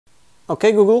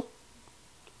Okay Google,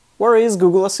 where is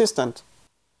Google Assistant?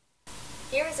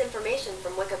 Here is information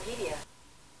from Wikipedia.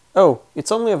 Oh,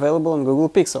 it's only available on Google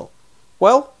Pixel.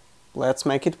 Well, let's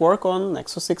make it work on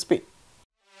Nexus 6P.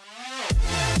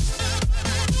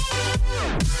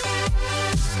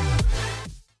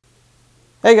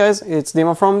 Hey guys, it's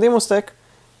Dima from DimosTech,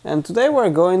 and today we're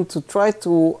going to try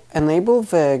to enable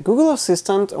the Google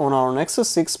Assistant on our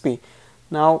Nexus 6P.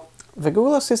 Now, the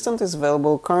Google Assistant is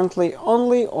available currently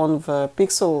only on the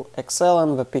Pixel XL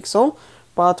and the Pixel,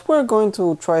 but we're going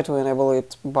to try to enable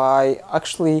it by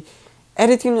actually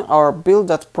editing our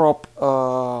build.prop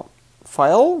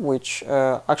file, which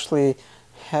actually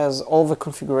has all the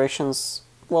configurations,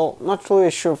 well, not really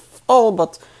sure of all,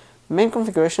 but main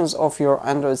configurations of your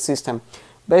Android system.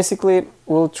 Basically,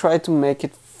 we'll try to make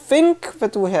it think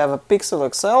that we have a Pixel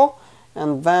XL,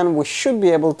 and then we should be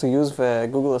able to use the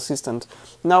Google Assistant.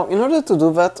 Now, in order to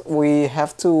do that, we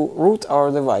have to root our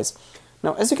device.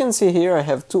 Now, as you can see here, I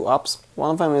have two apps.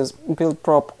 One of them is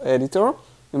build.prop editor,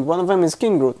 and one of them is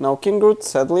KingRoot. Now, KingRoot,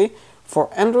 sadly, for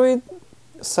Android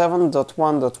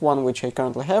 7.1.1, which I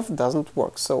currently have, doesn't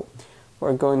work. So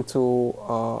we're going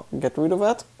to get rid of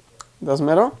that. Doesn't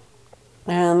matter.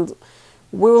 And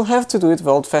we will have to do it the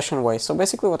old-fashioned way. So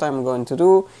basically what I'm going to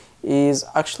do is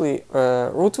actually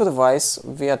root the device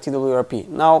via twrp.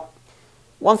 Now,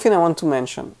 one thing I want to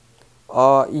mention.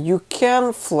 You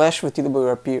can flash the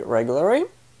twrp regularly,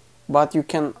 but you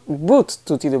can boot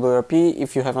to twrp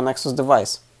if you have a Nexus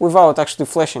device, without actually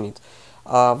flashing it.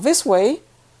 This way,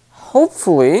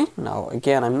 hopefully, now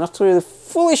again, I'm not really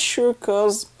fully sure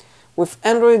because with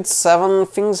Android 7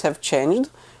 things have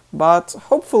changed, but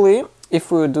hopefully,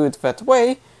 if we do it that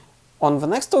way, on the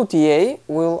next OTA,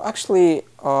 we'll actually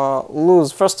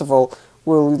lose, first of all,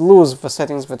 we'll lose the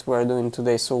settings that we're doing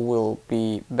today, so we'll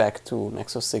be back to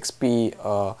Nexus 6P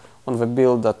on the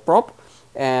build.prop,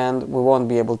 and we won't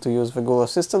be able to use the Google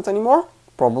Assistant anymore,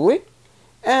 probably,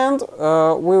 and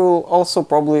we will also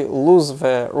probably lose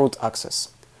the root access.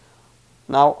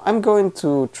 Now, I'm going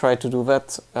to try to do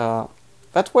that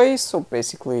that way, so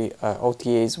basically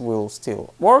OTAs will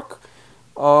still work.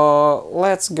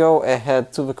 Let's go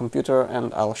ahead to the computer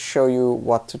and I'll show you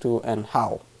what to do and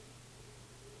how.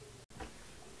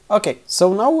 Okay,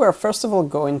 so now we're first of all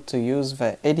going to use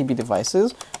the Adb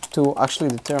Devices to actually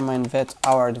determine that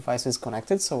our device is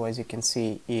connected. So as you can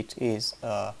see, it is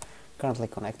currently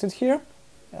connected here.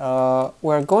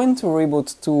 We're going to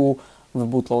reboot to the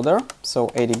bootloader,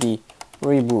 so Adb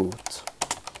Reboot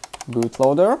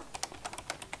Bootloader.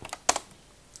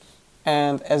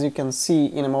 And as you can see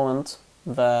in a moment,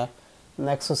 the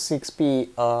Nexus 6P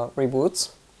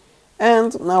reboots.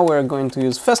 And now we're going to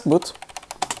use fastboot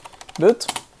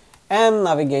and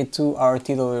navigate to our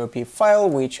twrp file,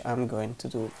 which I'm going to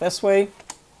do this way.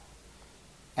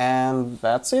 And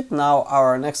that's it. Now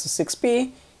our Nexus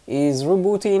 6P is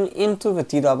rebooting into the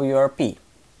twrp.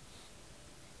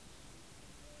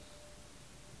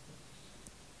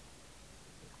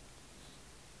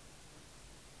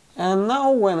 And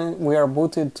now when we are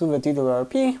booted to the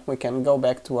twrp, we can go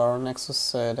back to our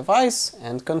Nexus device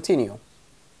and continue.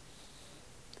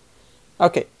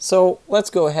 Okay, so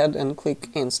let's go ahead and click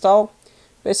install.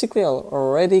 Basically, I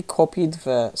already copied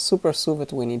the SuperSU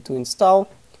that we need to install.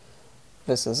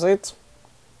 This is it.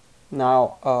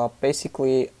 Now,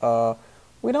 basically,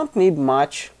 we don't need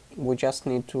much. We just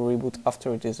need to reboot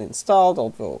after it is installed,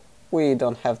 although we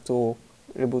don't have to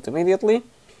reboot immediately.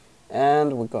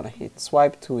 And we're gonna hit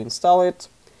swipe to install it.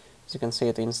 As you can see,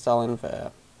 it installing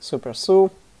the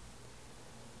SuperSU,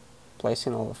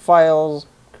 placing all the files,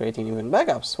 creating even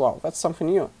backups. Wow, that's something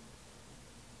new.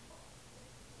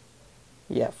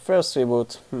 Yeah, first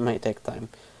reboot may take time.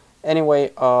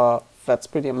 Anyway, that's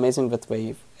pretty amazing that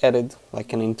they've added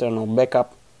like an internal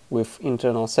backup with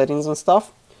internal settings and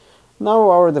stuff. Now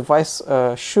our device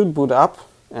should boot up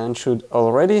and should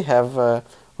already have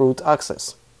root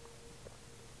access.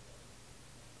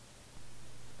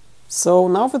 So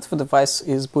now that the device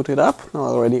is booted up, I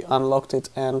already unlocked it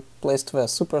and placed the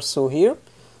SuperSU here.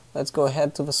 Let's go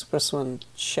ahead to the SuperSU and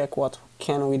check what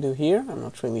can we do here. I'm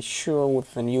not really sure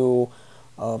with the new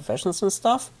versions and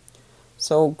stuff.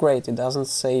 So great, it doesn't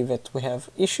say that we have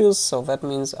issues, so that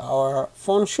means our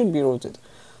phone should be rooted.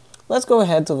 Let's go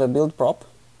ahead to the build.prop.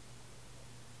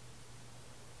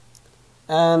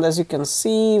 And as you can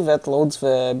see, that loads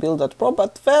the build.prop,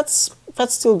 but that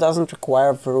still doesn't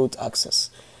require the root access.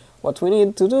 What we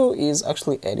need to do is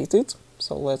actually edit it.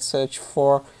 So let's search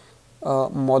for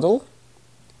model.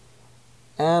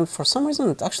 And for some reason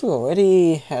it actually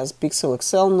already has Pixel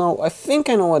XL. No, I think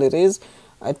I know what it is.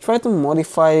 I tried to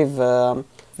modify the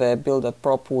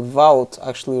build.prop without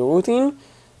actually rooting,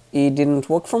 it didn't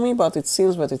work for me, but it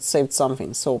seems that it saved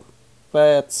something. So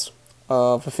that's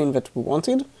the thing that we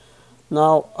wanted.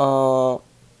 Now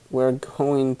we're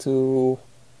going to,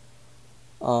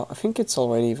 I think it's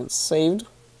already even saved.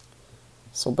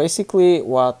 So basically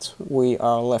what we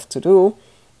are left to do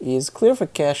is clear the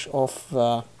cache of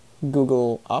the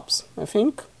Google apps, I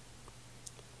think.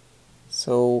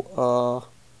 So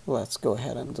let's go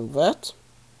ahead and do that.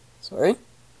 Sorry.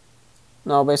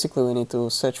 Now basically we need to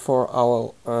search for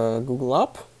our Google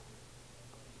app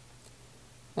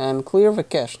and clear the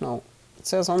cache. Now it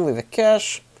says only the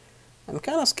cache. I'm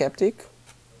kind of skeptic,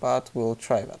 but we'll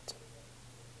try that.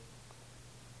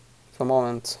 For a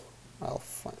moment I'll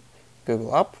find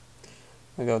Google app.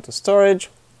 We go to storage,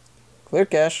 clear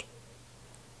cache.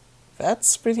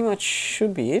 That's pretty much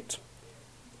should be it.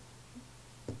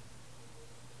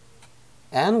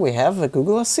 And we have the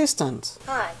Google Assistant.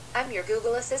 Hi, I'm your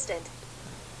Google Assistant.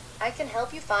 I can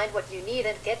help you find what you need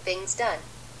and get things done.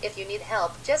 If you need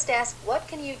help, just ask, what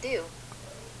can you do?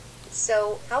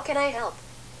 So, how can I help?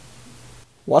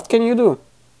 What can you do?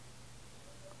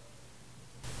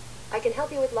 I can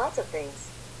help you with lots of things.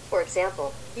 For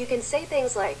example, you can say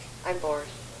things like, I'm bored,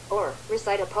 or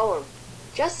recite a poem.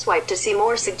 Just swipe to see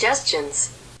more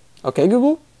suggestions. Okay,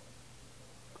 Google.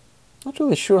 Not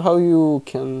really sure how you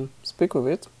can speak with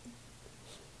it.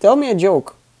 Tell me a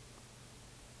joke.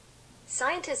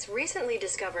 Scientists recently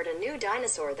discovered a new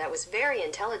dinosaur that was very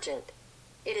intelligent.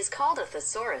 It is called a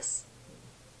thesaurus.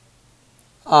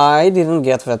 I didn't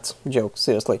get that joke,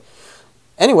 seriously.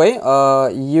 Anyway,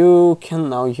 you can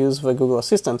now use the Google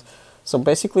Assistant. So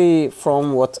basically,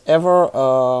 from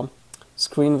whatever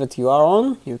screen that you are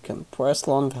on, you can press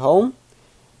launch home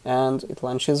and it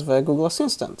launches the Google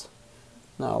Assistant.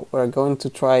 Now we're going to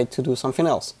try to do something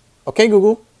else. Okay,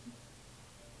 Google.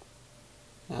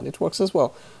 And it works as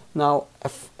well. Now,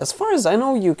 as far as I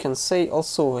know, you can say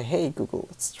also, hey Google,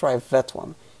 let's try that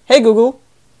one. Hey Google.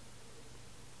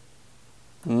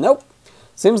 Nope.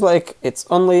 Seems like it's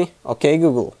only okay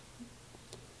Google.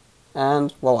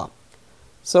 And voila.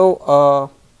 So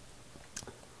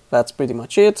that's pretty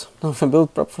much it. The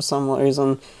build.prop for some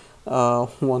reason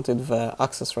wanted the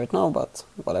access right now, but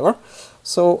whatever.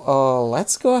 So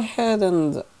let's go ahead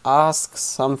and ask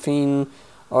something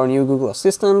our new Google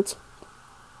Assistant.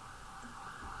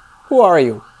 Who are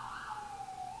you?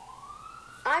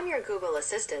 I'm your Google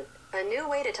Assistant, a new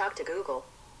way to talk to Google.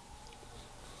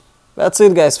 That's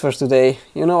it guys for today.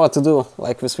 You know what to do.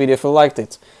 Like this video if you liked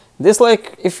it.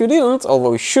 Dislike if you didn't,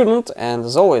 although you shouldn't, and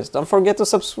as always, don't forget to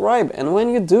subscribe, and when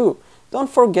you do, don't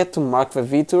forget to mark the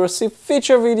V to receive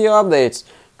future video updates.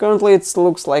 Currently it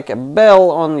looks like a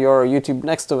bell on your YouTube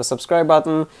next to the subscribe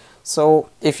button, so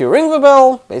if you ring the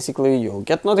bell, basically you'll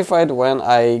get notified when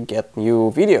I get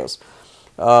new videos.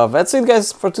 That's it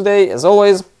guys for today, as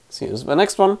always, see you in the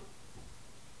next one.